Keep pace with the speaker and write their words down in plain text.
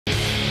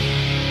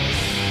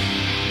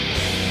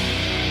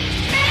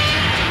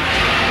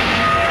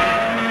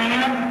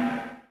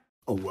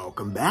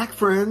Welcome back,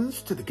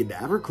 friends, to the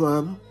Cadaver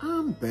Club.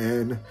 I'm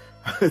Ben.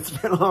 It's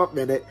been a hot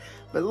minute,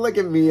 but look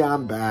at me,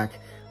 I'm back.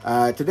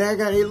 Today I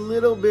got a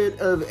little bit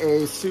of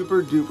a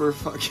super duper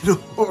fucking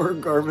horror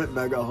garment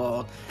mega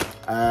haul.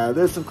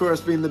 This, of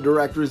course, being the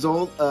direct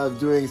result of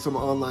doing some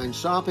online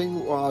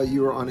shopping while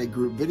you were on a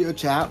group video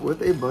chat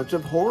with a bunch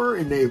of horror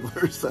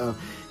enablers. So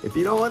if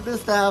you don't want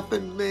this to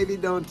happen, maybe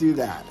don't do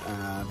that.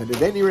 But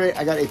at any rate,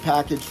 I got a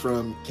package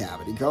from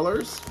Cavity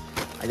Colors.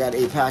 I got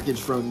a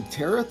package from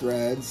Terra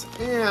Threads,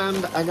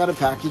 and I got a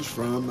package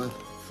from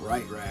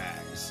Fright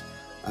Rags.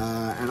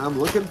 And I'm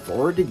looking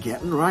forward to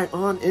getting right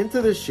on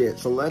into this shit.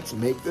 So let's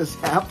make this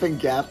happen,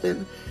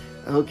 Captain.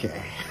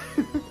 Okay.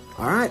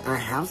 Alright, I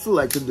have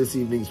selected this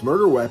evening's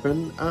murder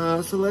weapon,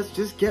 so let's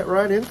just get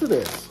right into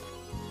this.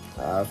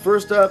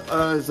 First up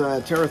is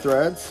Terra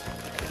Threads,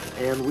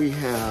 and we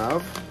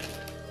have,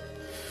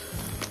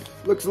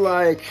 looks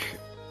like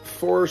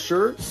 4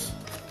 shirts.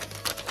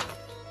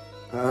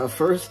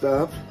 First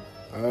up,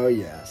 oh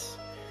yes.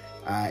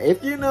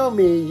 If you know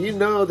me, you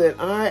know that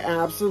I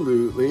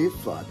absolutely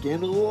fucking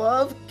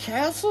love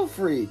Castle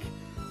Freak.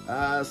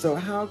 So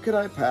how could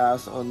I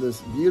pass on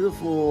this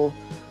beautiful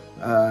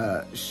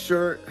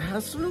shirt? It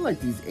has sort of like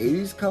these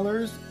 80s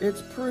colors.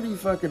 It's pretty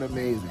fucking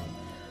amazing.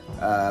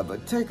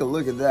 But take a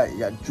look at that. You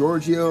got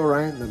Giorgio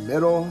right in the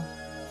middle.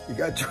 You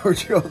got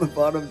Giorgio on the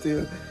bottom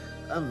too.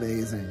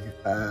 Amazing.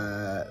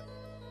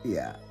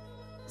 Yeah,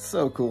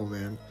 so cool,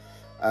 man.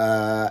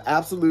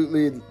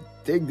 Absolutely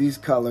dig these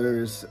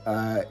colors.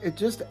 It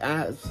just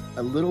adds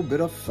a little bit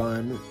of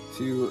fun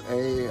to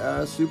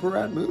a super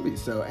rad movie.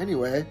 So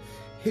anyway,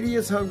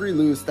 Hideous Hungry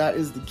Loose, that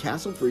is the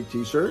Castle Freak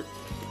t-shirt.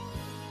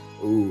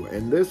 Ooh,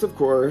 and this, of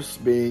course,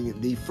 being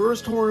the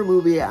first horror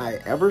movie I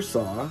ever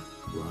saw,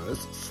 was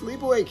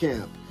Sleepaway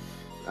Camp.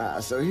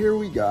 So here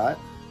we got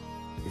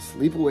a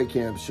Sleepaway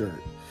Camp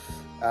shirt.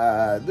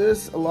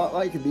 This, a lot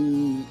like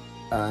the,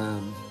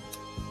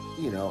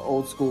 you know,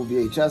 old school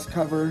VHS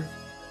cover.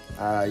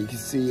 You can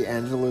see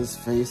Angela's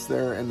face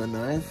there and the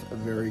knife.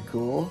 Very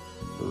cool.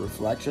 The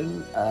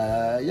reflection.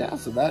 Yeah,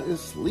 so that is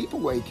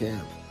Sleepaway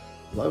Camp.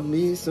 Love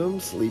me some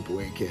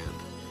Sleepaway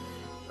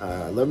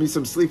Camp. Love me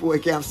some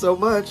Sleepaway Camp so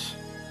much,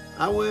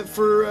 I went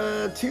for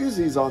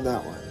twosies on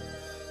that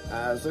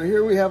one. So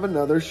here we have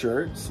another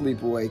shirt,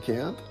 Sleepaway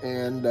Camp.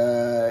 And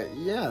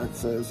yeah, it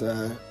says,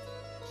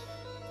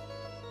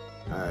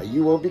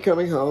 you won't be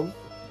coming home.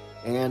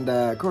 And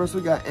of course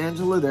we got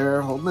Angela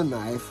there holding the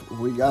knife.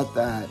 We got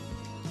that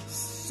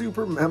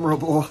super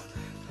memorable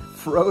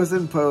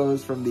frozen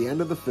pose from the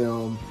end of the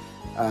film.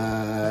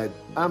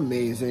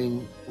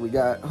 Amazing. We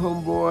got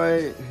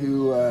Homeboy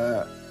who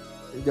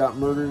got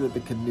murdered at the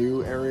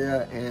canoe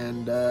area,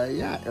 and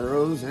yeah,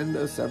 arrows and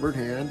a severed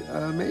hand.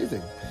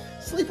 Amazing.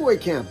 Sleepaway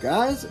Camp,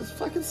 guys. It's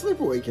fucking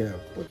Sleepaway Camp.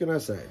 What can I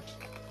say?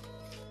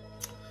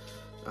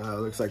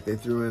 Looks like they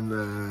threw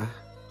in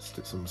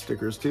some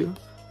stickers too.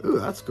 Ooh,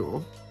 that's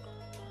cool.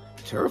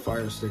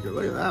 Terrifier sticker.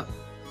 Look at that.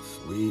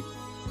 Sweet.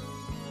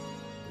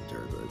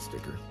 Terrifier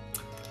sticker.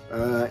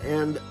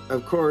 And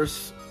of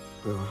course,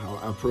 oh,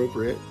 how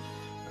appropriate.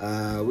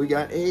 We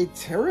got a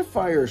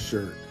Terrifier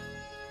shirt.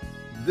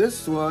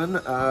 This one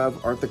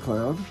of Art the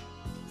Clown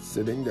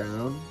sitting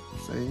down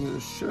saying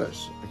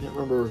shush. I can't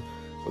remember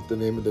what the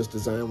name of this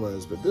design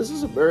was, but this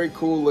is a very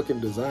cool looking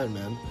design,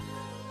 man.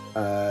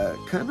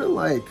 Kind of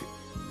like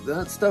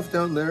that stuff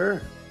down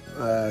there.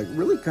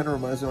 Really kind of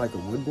reminds me of like a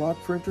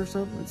woodblock print or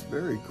something. It's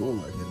very cool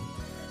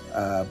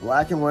looking.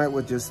 Black and white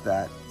with just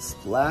that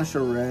splash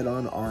of red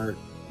on art.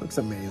 Looks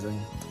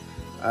amazing.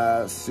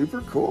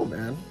 Super cool,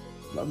 man.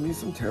 Love me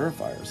some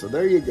Terrifier. So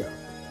there you go.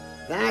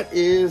 That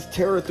is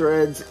Terra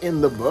Threads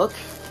in the book.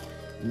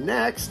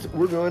 Next,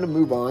 we're going to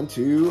move on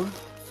to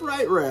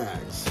Fright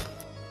Rags.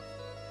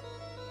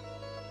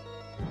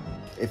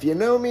 If you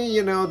know me,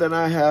 you know that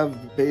I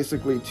have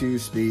basically 2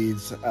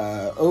 speeds,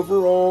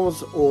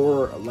 overalls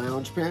or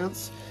lounge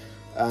pants.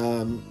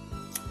 And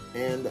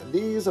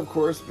these, of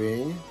course,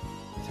 being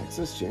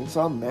Texas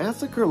Chainsaw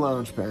Massacre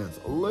lounge pants.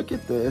 Look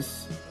at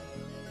this.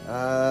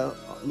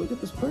 Look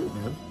at this print,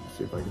 man. Let's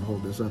see if I can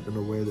hold this up in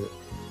a way that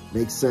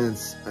makes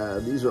sense.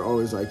 These are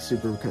always like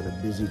super kind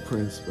of busy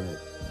prints,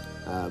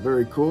 but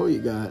very cool.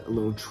 You got a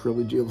little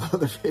trilogy of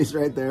Leatherface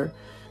right there.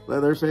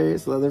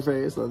 Leatherface,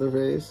 Leatherface,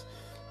 Leatherface.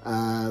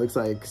 Looks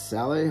like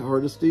Sally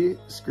Hardesty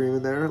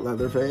screaming there,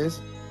 Leatherface.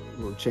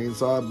 Little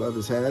chainsaw above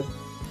his head.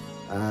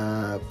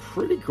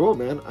 Pretty cool,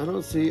 man. I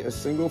don't see a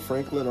single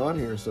Franklin on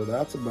here, so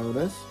that's a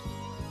bonus.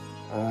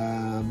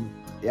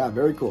 Yeah,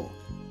 very cool.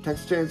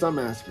 Texas Chainsaw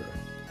Massacre.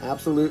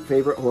 Absolute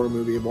favorite horror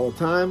movie of all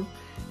time.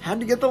 Had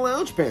to get the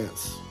lounge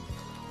pants.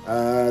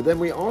 Then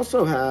we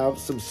also have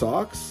some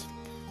socks.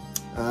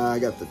 I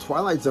got the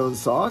Twilight Zone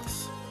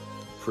socks.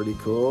 Pretty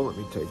cool. Let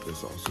me take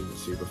this off so you can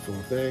see the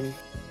full thing.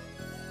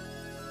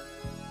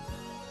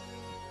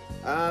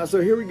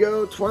 So here we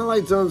go.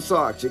 Twilight Zone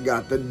socks. You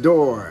got the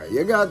door.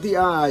 You got the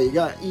eye. You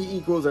got E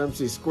equals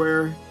MC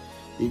square.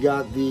 You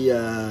got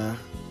the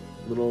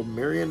little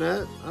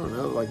marionette. I don't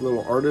know, like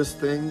little artist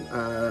thing.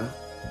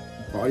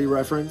 Body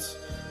reference.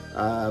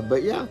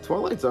 But yeah,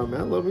 Twilight Zone,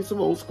 man. Love me some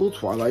old school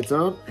Twilight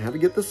Zone. Had to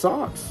get the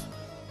socks.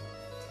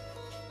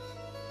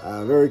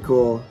 Very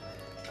cool.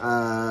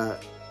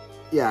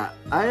 Yeah,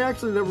 I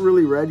actually never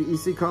really read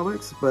EC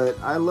Comics, but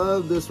I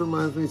love this.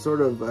 Reminds me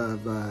sort of,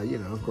 you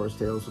know, of course,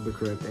 Tales from the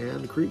Crypt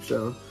and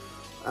Creepshow.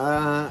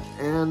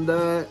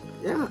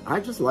 Yeah, I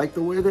just like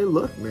the way they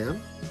look,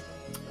 man.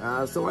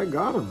 So I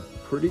got them.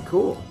 Pretty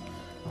cool.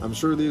 I'm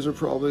sure these are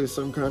probably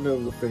some kind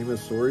of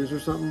famous stories or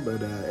something,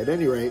 but at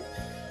any rate,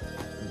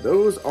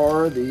 those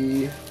are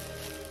the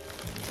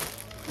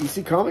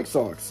EC Comic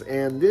socks.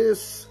 And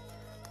this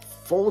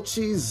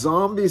Fulci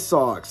Zombie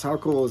socks. How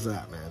cool is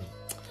that, man?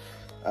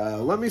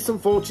 Love me some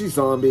Fulci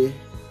Zombie.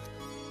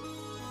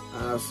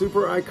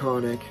 Super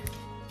iconic.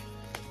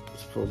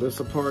 Let's pull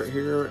this apart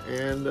here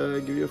and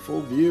give you a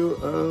full view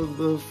of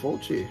the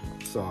Fulci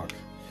sock.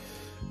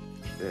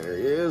 There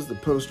he is, the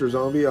poster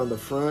zombie on the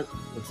front.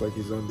 Looks like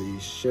he's on the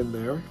shin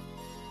there.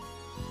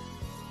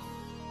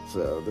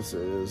 So this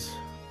is,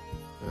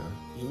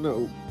 there's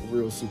no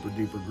real super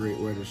duper great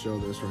way to show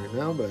this right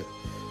now, but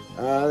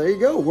there you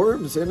go,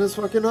 worms in his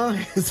fucking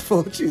eye. It's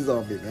Fulci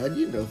Zombie, man.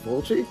 You know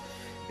Fulci.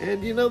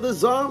 And you know the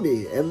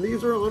zombie. And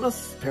these are on a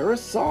pair of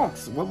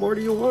socks. What more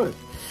do you want?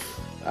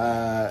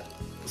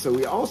 So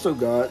we also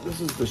got,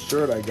 this is the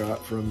shirt I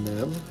got from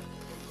them.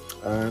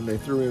 And they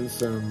threw in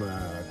some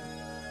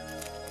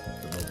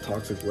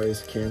toxic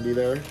waste candy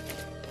there.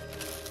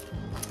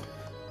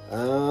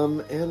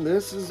 And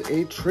this is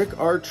a Trick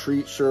or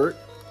Treat shirt.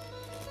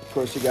 Of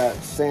course, you got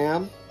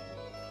Sam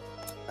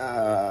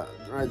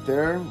right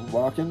there,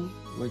 walking,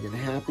 looking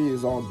happy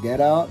as all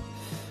get out.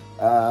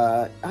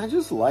 I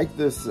just like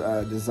this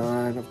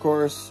design. Of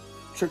course,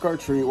 Trick or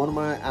Treat, one of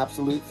my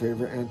absolute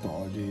favorite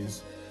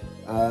anthologies.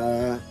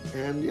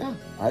 And yeah,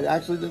 I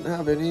actually didn't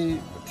have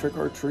any Trick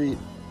or Treat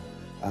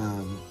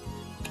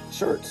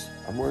shirts.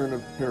 I'm wearing a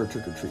pair of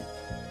Trick or Treat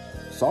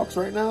socks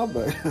right now,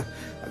 but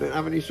I didn't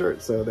have any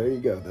shirts, so there you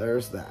go.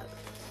 There's that.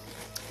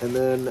 And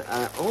then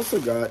I also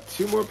got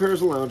 2 more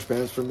pairs of lounge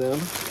pants from them.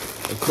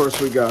 Of course,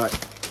 we got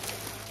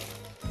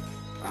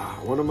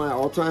one of my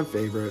all-time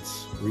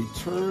favorites,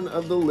 Return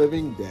of the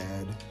Living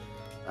Dead.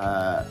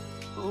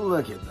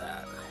 Look at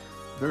that.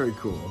 Very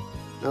cool.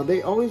 Now,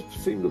 they always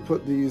seem to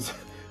put these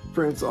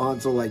prints on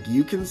so, like,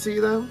 you can see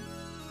them.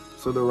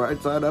 So they're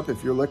right side up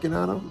if you're looking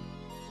at them.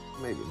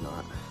 Maybe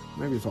not.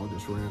 Maybe it's all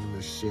just random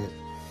as shit.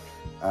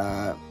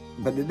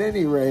 But at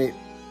any rate,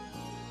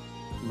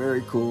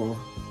 very cool.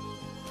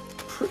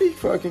 Pretty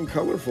fucking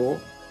colorful.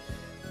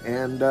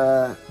 And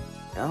I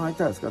like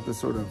that. It's got this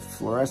sort of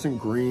fluorescent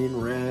green,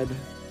 red,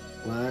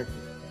 black.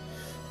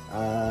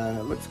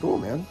 Looks cool,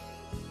 man.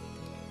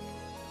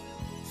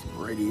 Some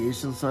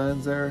radiation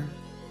signs there.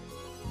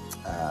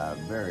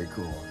 Very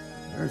cool.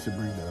 I should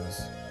bring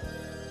those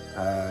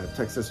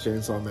Texas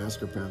Chainsaw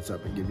Massacre pants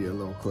up and give you a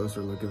little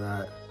closer look at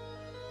that.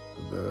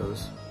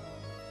 Those.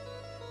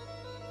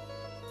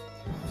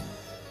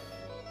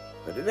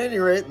 But at any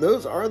rate,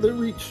 those are the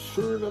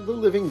Return of the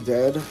Living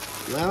Dead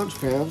lounge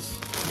pants.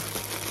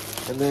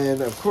 And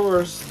then, of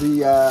course,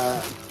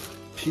 the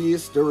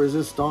piece de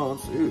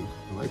resistance. Ooh,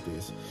 I like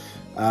these.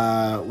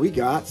 We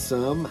got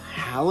some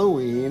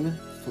Halloween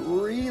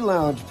free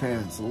lounge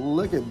pants.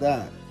 Look at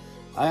that.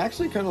 I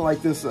actually kind of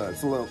like this.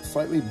 It's a little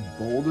slightly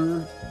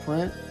bolder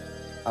print.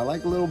 I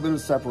like a little bit of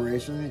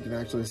separation. You can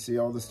actually see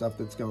all the stuff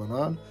that's going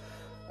on.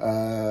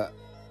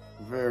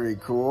 Very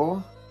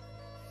cool.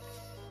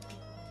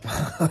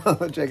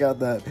 Check out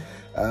that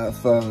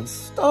phone.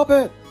 Stop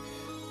it!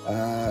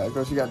 Of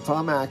course, you got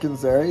Tom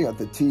Atkins there. You got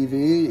the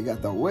TV. You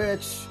got the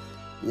witch.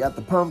 You got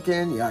the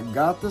pumpkin. You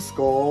got the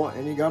skull.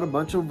 And you got a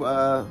bunch of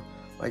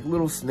like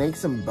little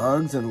snakes and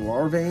bugs and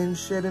larvae and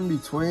shit in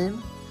between.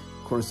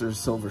 Of course, there's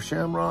Silver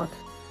Shamrock.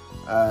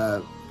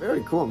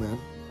 Very cool, man.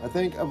 I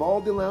think of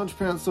all the lounge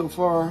pants so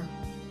far,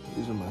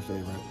 these are my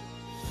favorite.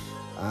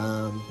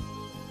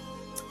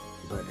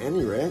 But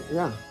anyway,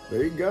 yeah,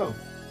 there you go.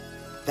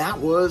 That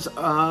was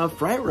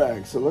Fright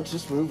Rags. So let's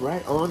just move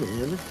right on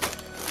in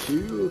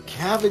to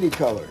Cavity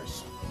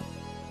Colors.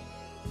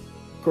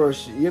 Of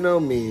course, you know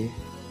me.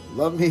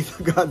 Love me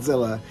the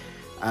Godzilla.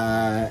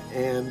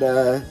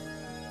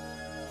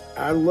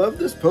 I love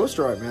this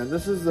poster art, man.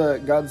 This is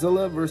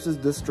Godzilla versus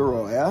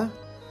Destoroyah.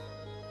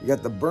 You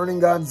got the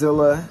burning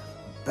Godzilla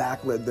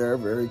backlit there.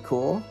 Very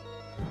cool.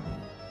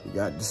 You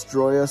got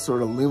Destoroyah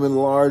sort of looming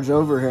large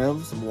over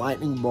him. Some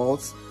lightning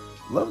bolts.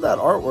 Love that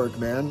artwork,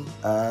 man.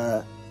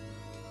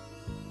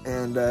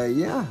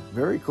 Yeah,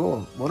 very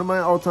cool. One of my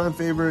all-time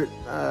favorite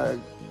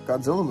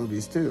Godzilla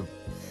movies, too.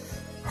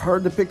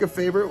 Hard to pick a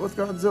favorite with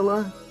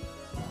Godzilla.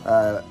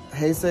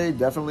 Heisei,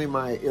 definitely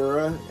my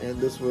era, and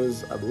this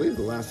was, I believe,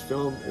 the last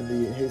film in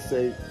the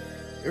Heisei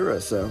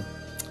era, so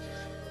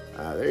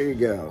there you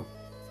go.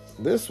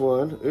 This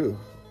one, ooh,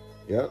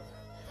 yep.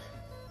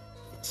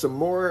 Some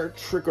more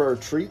Trick or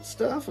Treat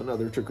stuff,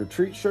 another Trick or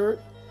Treat shirt.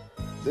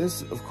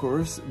 This, of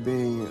course,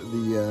 being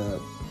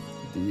the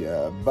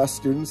bus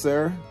students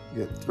there,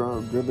 get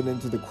driven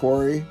into the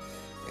quarry.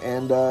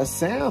 And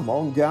Sam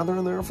all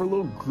gathering there for a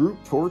little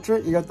group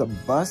portrait. You got the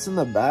bus in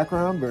the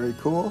background, very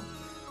cool.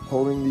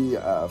 holding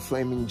the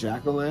flaming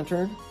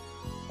jack-o'-lantern.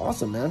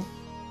 Awesome, man.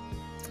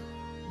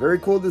 Very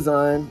cool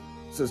design.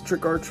 It says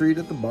trick or treat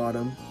at the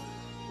bottom.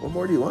 What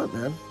more do you want,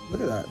 man?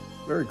 Look at that.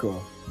 Very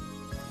cool.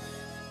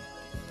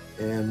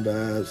 And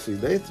see,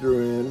 they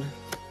threw in,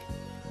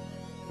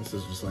 this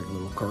is just like a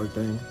little card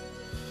thing.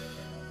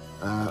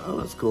 Oh,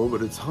 that's cool,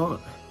 but it's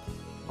Haunt.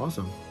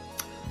 Awesome.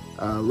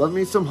 Love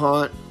me some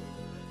Haunt.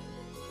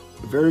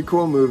 Very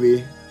cool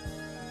movie.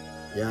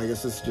 Yeah, I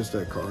guess it's just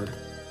a card.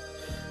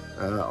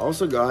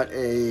 Also got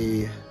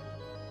a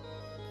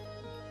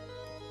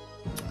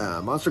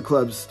Monster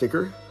Club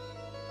sticker.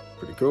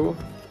 Pretty cool.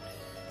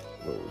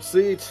 Little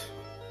receipt.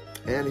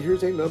 And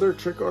here's another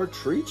trick or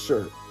treat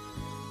shirt.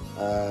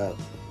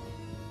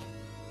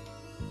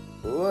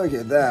 Look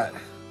at that.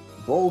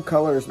 Bold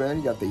colors, man.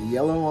 You got the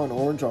yellow on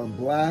orange on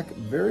black.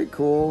 Very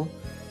cool.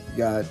 You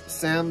got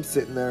Sam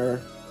sitting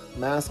there,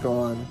 mask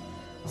on.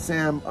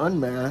 Sam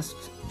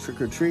unmasked,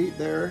 trick or treat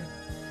there.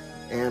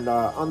 And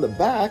on the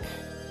back,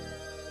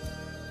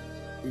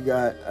 you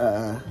got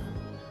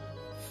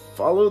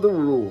follow the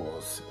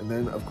rules. And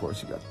then, of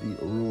course, you got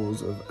the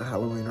rules of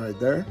Halloween right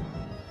there.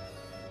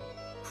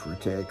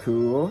 Pretty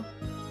cool.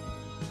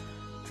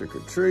 Trick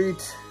or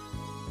treat.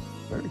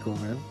 Very cool,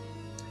 man.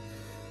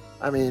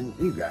 I mean,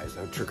 you guys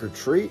know trick or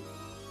treat.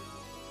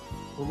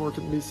 What more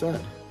can be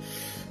said?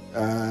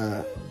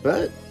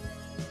 But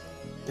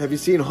have you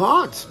seen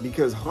Haunt?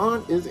 Because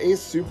Haunt is a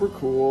super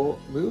cool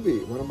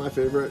movie. One of my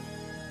favorite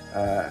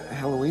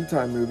Halloween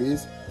time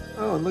movies.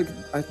 Oh, and look,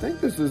 I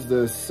think this is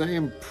the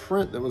same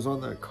print that was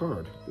on that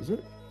card. Is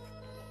it?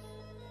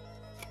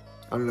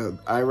 I don't know.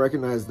 I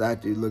recognize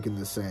that dude looking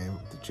the same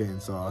with the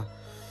chainsaw.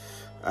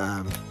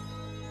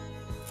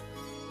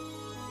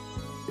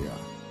 Yeah.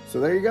 So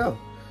there you go.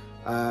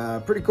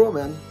 Pretty cool,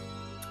 man.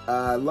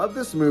 Love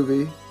this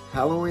movie.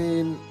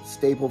 Halloween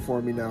staple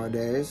for me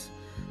nowadays.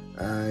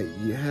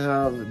 You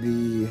have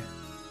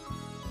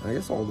I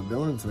guess all the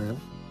villains, man.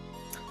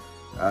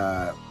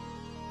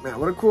 Man,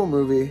 what a cool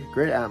movie.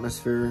 Great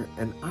atmosphere.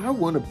 And I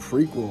want a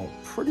prequel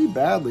pretty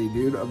badly,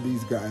 dude, of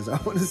these guys.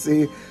 I want to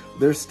see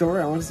their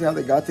story. I want to see how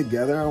they got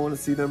together. I want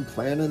to see them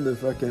planning the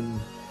fucking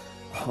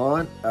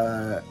haunt.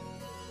 I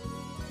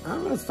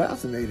don't know, it's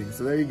fascinating.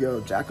 So there you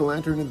go.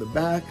 Jack-o'-lantern in the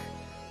back,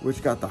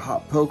 which got the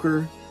hot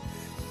poker.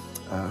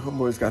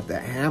 Homeboy's got the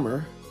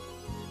hammer.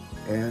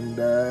 And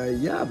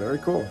yeah, very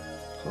cool.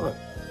 Haunt.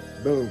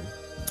 Boom.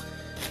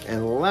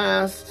 And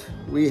last,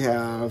 we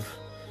have,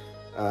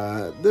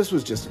 this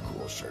was just a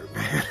cool shirt,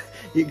 man.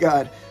 You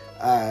got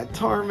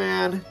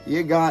Tarman,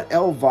 you got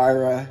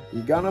Elvira,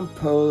 you got them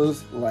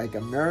posed like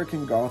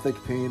American Gothic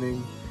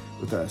painting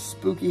with a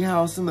spooky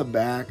house in the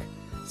back,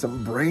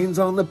 some brains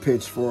on the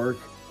pitchfork.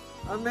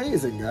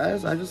 Amazing,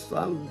 guys. I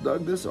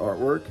dug this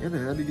artwork and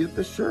I had to get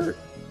the shirt.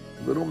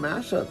 Little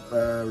mashup,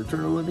 Return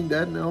of the Living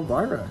Dead and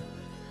Elvira.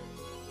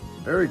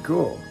 Very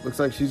cool. Looks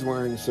like she's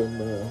wearing some,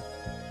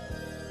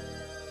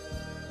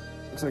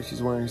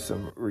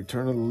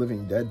 Return of the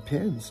Living Dead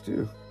pins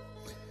too.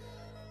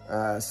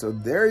 So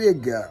there you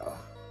go.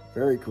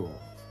 Very cool.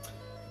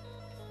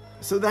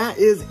 So that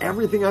is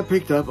everything I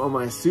picked up on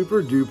my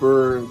super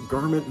duper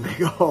garment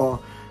mega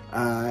haul.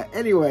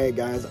 Anyway,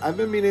 guys, I've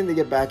been meaning to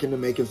get back into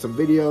making some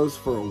videos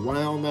for a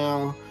while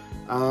now.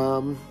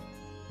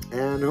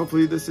 And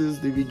hopefully this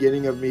is the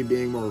beginning of me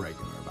being more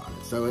regular about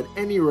it. So at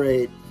any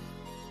rate,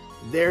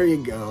 there you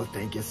go.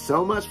 Thank you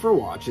so much for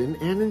watching,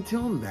 and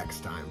until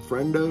next time,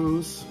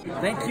 friendos.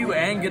 Thank you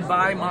and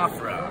goodbye,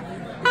 Mothra.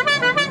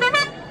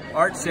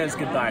 Art says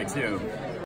goodbye too.